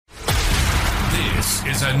This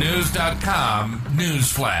is a News.com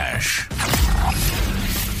news flash.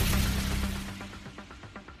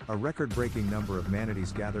 A record-breaking number of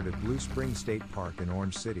manatees gathered at Blue Spring State Park in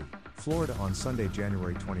Orange City, Florida on Sunday,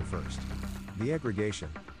 January 21st. The aggregation,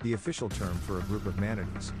 the official term for a group of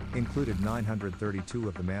manatees, included 932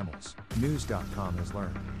 of the mammals, News.com has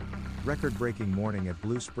learned. Record-breaking morning at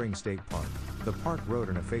Blue Spring State Park, the park wrote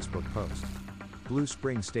in a Facebook post. Blue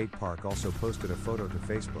Spring State Park also posted a photo to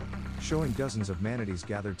Facebook, showing dozens of manatees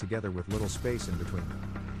gathered together with little space in between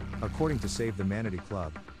them. According to Save the Manatee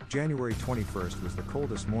Club, January 21st was the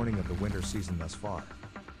coldest morning of the winter season thus far.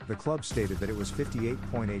 The club stated that it was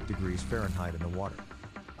 58.8 degrees Fahrenheit in the water.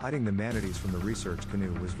 Hiding the manatees from the research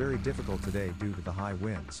canoe was very difficult today due to the high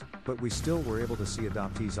winds, but we still were able to see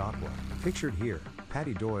adoptees Aqua, pictured here,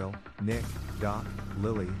 Patty Doyle, Nick, Doc,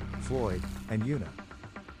 Lily, Floyd, and Una.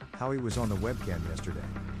 Howie was on the webcam yesterday.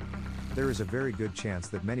 There is a very good chance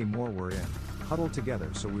that many more were in, huddled together,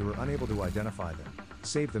 so we were unable to identify them,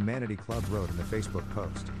 Save the Manatee Club wrote in the Facebook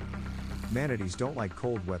post. Manatees don't like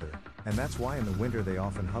cold weather, and that's why in the winter they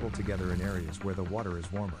often huddle together in areas where the water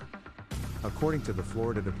is warmer. According to the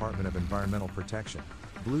Florida Department of Environmental Protection,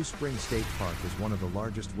 Blue Spring State Park is one of the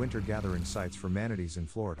largest winter gathering sites for manatees in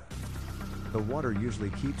Florida. The water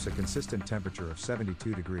usually keeps a consistent temperature of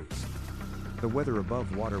 72 degrees. The weather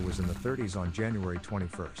above water was in the 30s on January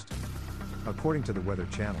 21st. According to the Weather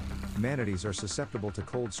Channel, manatees are susceptible to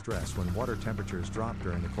cold stress when water temperatures drop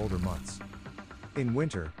during the colder months. In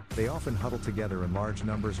winter, they often huddle together in large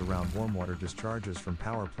numbers around warm water discharges from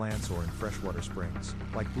power plants or in freshwater springs,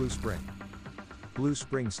 like Blue Spring. Blue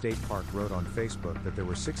Spring State Park wrote on Facebook that there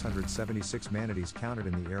were 676 manatees counted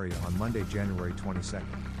in the area on Monday, January 22nd.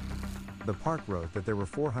 The park wrote that there were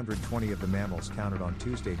 420 of the mammals counted on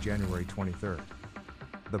Tuesday, January 23rd.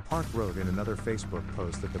 The park wrote in another Facebook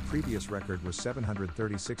post that the previous record was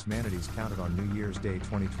 736 manatees counted on New Year's Day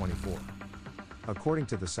 2024. According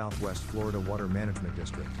to the Southwest Florida Water Management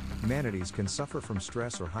District, manatees can suffer from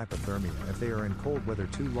stress or hypothermia if they are in cold weather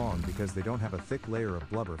too long because they don't have a thick layer of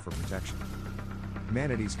blubber for protection.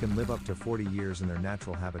 Manatees can live up to 40 years in their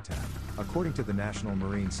natural habitat, according to the National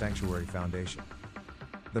Marine Sanctuary Foundation.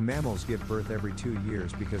 The mammals give birth every 2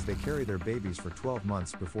 years because they carry their babies for 12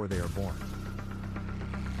 months before they are born.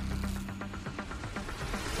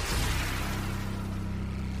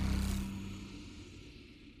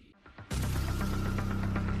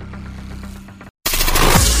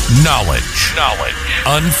 Knowledge.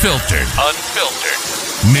 Unfiltered.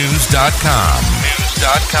 News.com.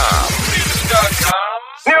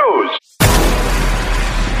 News.